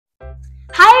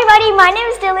everybody, my name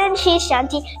is Dylan, she's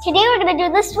Shanti. Today we're going to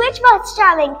do the Switch Box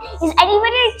Challenge. Is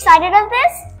anybody excited of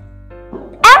this?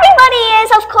 Everybody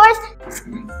is, of course.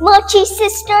 Mochi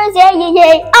Sisters, yeah, yeah,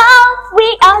 yeah. Oh,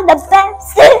 we are the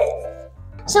best.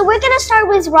 So we're going to start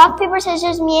with rock, paper,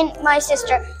 scissors, me and my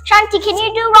sister. Shanti, can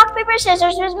you do rock, paper,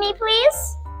 scissors with me,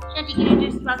 please? Shanti, can you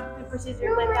do rock, paper,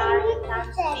 scissors with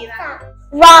us?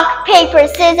 Rock, paper,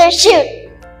 scissors, shoot.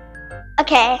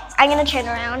 Okay, I'm going to turn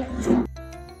around.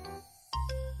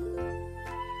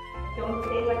 Don't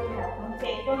say what you have.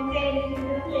 Don't say anything.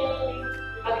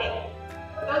 Okay.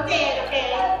 Don't say it, okay?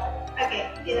 Okay,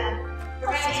 do that.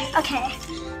 Ready? Okay.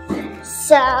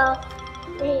 So,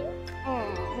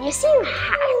 you seem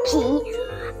happy.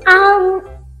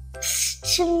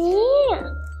 To me.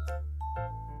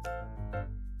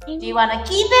 Do you want to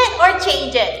keep it or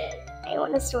change it? I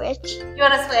want to switch. You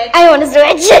want to switch? I want to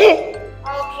switch.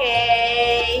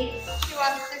 Okay. She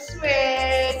wants to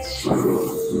switch.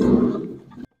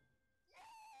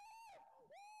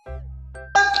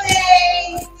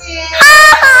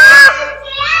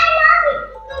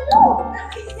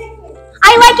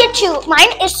 I like it too. Mine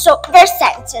is there's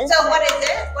senses. So what is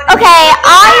it? Okay,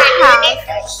 I have.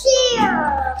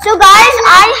 So guys,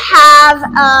 I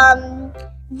have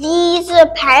these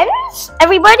pens.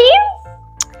 Everybody,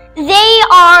 they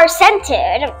are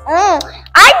scented.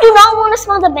 I do not want to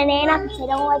smell the banana because I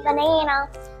don't like banana.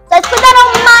 So let's put that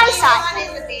on my side.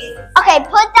 Okay,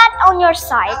 put that on your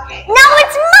side. Okay. Now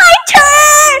it's my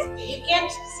turn. You can't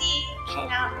see.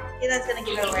 Now, Dylan's gonna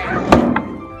give it a round.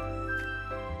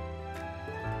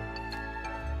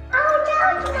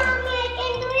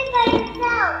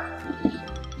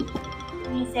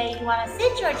 You say you want to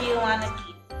sit or do you want to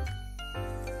keep?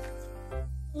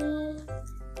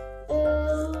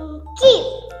 Keep.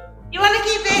 You want to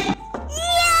keep it?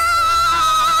 Yes!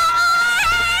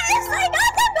 I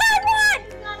got the bad one!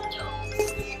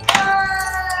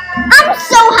 I'm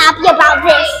so happy about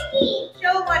this.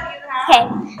 Show what you have. Okay,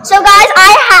 so guys,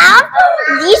 I have,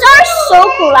 these are so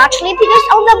cool actually because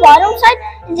on the bottom side,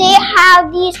 they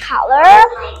have these color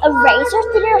erasers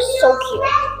that are so cute.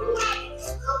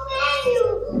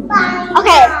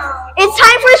 Okay, it's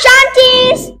time for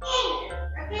Shanti's.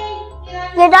 Okay,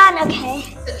 You're done, okay.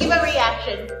 so give a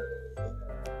reaction.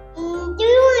 Do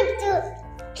you want to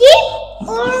keep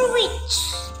or switch?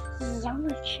 I'm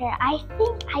not sure. I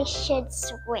think I should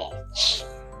switch.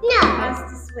 He wants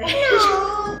to switch.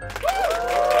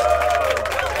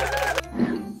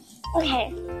 Okay,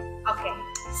 Okay,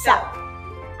 so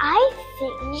I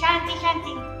think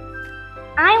Shanti.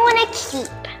 I want to keep.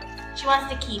 She wants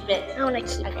to keep it. I want to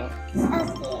keep it. Okay.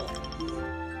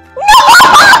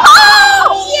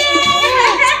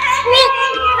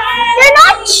 They're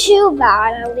not too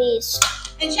bad, at least.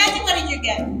 And Shanti, what did you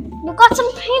get? You got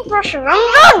some paintbrushes. You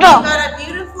I'm done. got a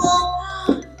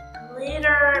beautiful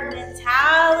glitter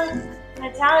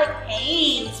metallic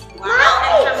paint. Wow,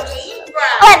 and some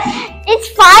paintbrush. But it's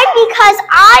fine because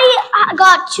I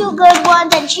got two good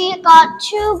ones and she got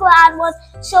two bad ones.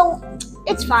 So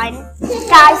it's fine.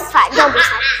 Guys, it's fine. Don't be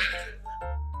sad.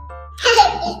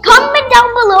 Comment down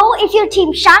below if you're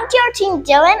Team Shanti or Team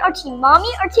Dylan or Team Mommy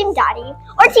or Team Daddy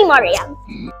or Team Maria.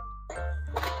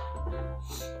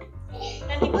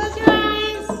 Shanti, close your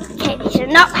eyes. Okay, these are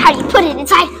not how you put it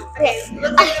inside. Okay,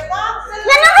 look at the boxes.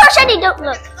 No, Shanti, don't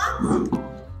look.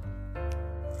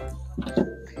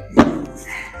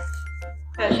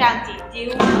 So Shanti, do you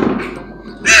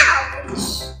want? Ouch!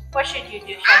 What should you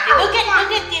do, Shanti? Look at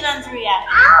Dylan's reaction.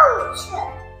 Ouch!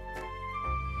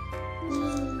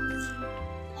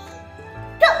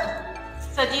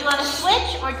 So do you want to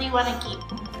switch or do you want to keep?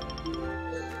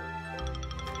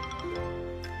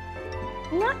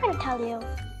 I'm not gonna tell you.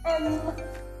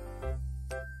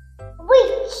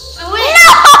 Switch!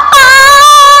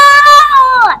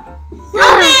 No!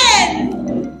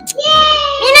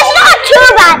 It's not too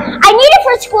bad. I need it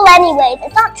for school anyways.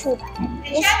 It's not too bad. And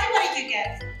Shanti, what did you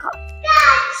get?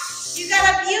 Scotch! You got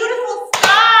a beautiful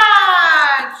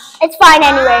scotch! It's fine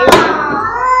anyways.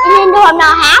 Even though I'm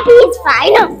not happy, it's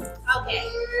fine. Okay.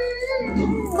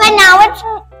 But now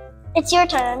it's your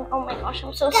turn. Oh my gosh,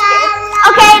 I'm so scared.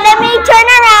 Okay, let me turn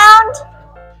around.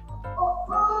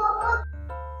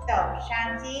 So,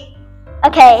 Shanti.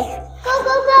 Okay. Go.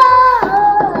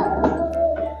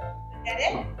 Look at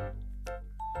it.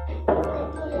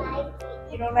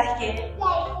 You don't like it?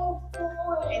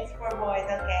 It's for boys,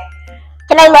 okay.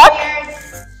 Can I look?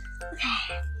 Here's,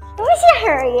 Let me see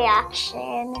her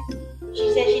reaction. she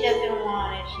said she doesn't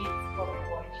want it. She's for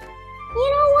boys. You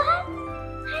know what?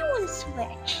 I want to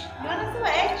switch. You want to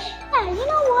switch? Yeah, you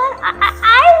know what?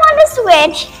 I want to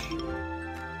switch.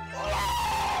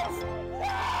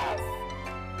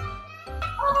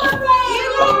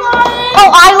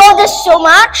 this so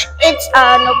much. It's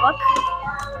a notebook.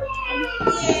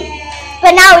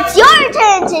 But now it's your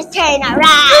turn to turn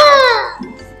around.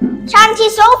 Shanti,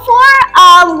 so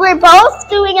far, we're both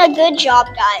doing a good job,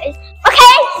 guys.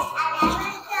 Okay?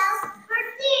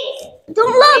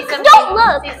 Don't look. Don't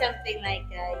look. Say something like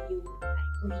you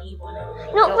really want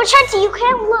to. No, but Shanti, you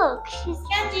can't look.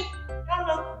 Shanti, don't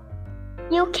look.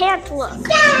 You can't look.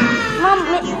 Mom,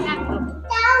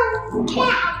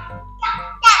 okay.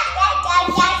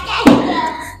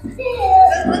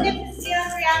 Look at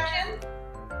Sierra's reaction.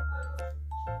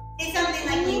 Say something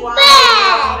like you want it or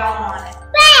you don't want it.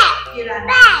 You don't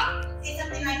know. Say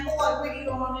something like, oh, I really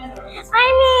don't want it. I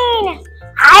mean,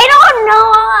 I don't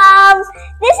know.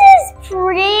 This is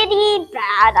pretty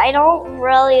bad. I don't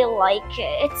really like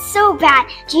it. It's so bad.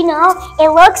 Do you know? It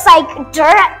looks like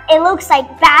dirt. It looks like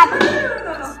bad.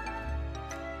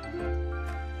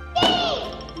 Yay!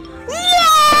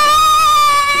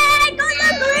 Go to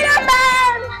glitter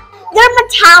man! They're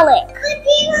metallic. Can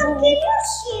you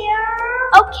share?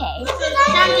 Okay.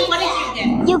 Shanti, what did you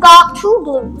get? You got 2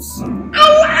 blues. I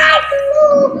like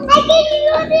blue. I can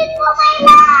use it for my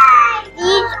life.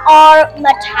 These are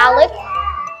metallic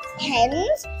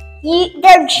pens.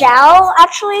 They're gel,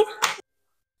 actually.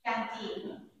 Shanti.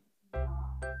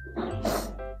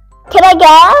 Can I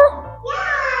go?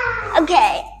 Yeah.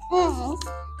 Okay.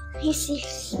 You see.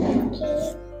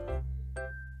 Okay.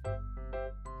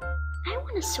 I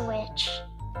want to switch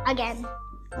again.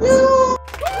 No.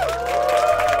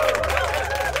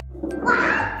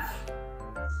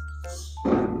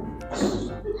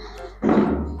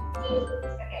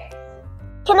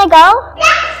 Can I go?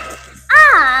 Yeah.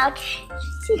 Ah, okay.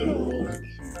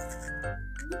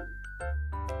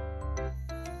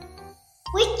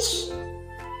 Which?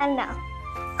 And now,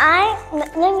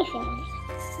 let me think.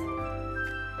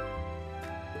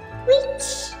 Which?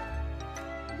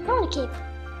 I want to keep.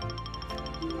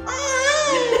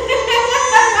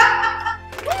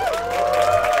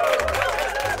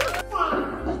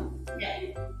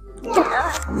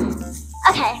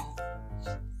 Okay.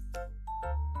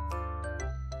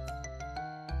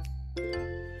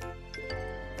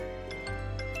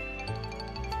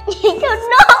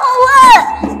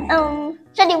 No.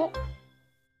 Shanti.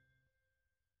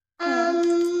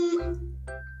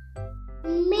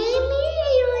 Maybe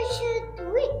you should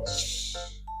switch.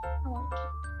 I want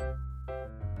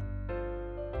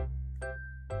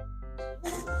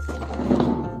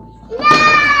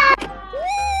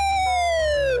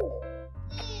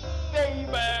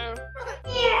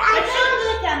Here, I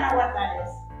don't know what that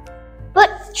is. But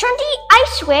Shanti, I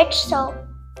switched, so.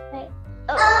 Wait.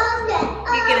 You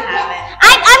can have it.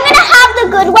 I'm gonna have the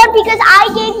good one because I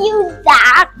gave you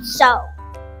that, so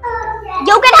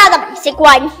you can have the basic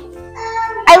one.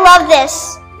 I love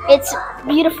this. It's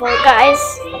beautiful, guys.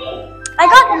 I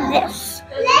got this.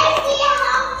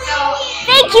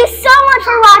 Thank you so much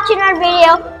for watching our video.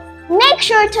 Make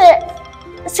sure to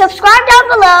subscribe down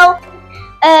below.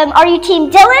 Are you Team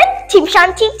Dylan, Team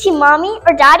Shanti, Team Mommy,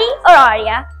 or Daddy, or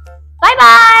Arya?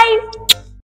 Bye-bye.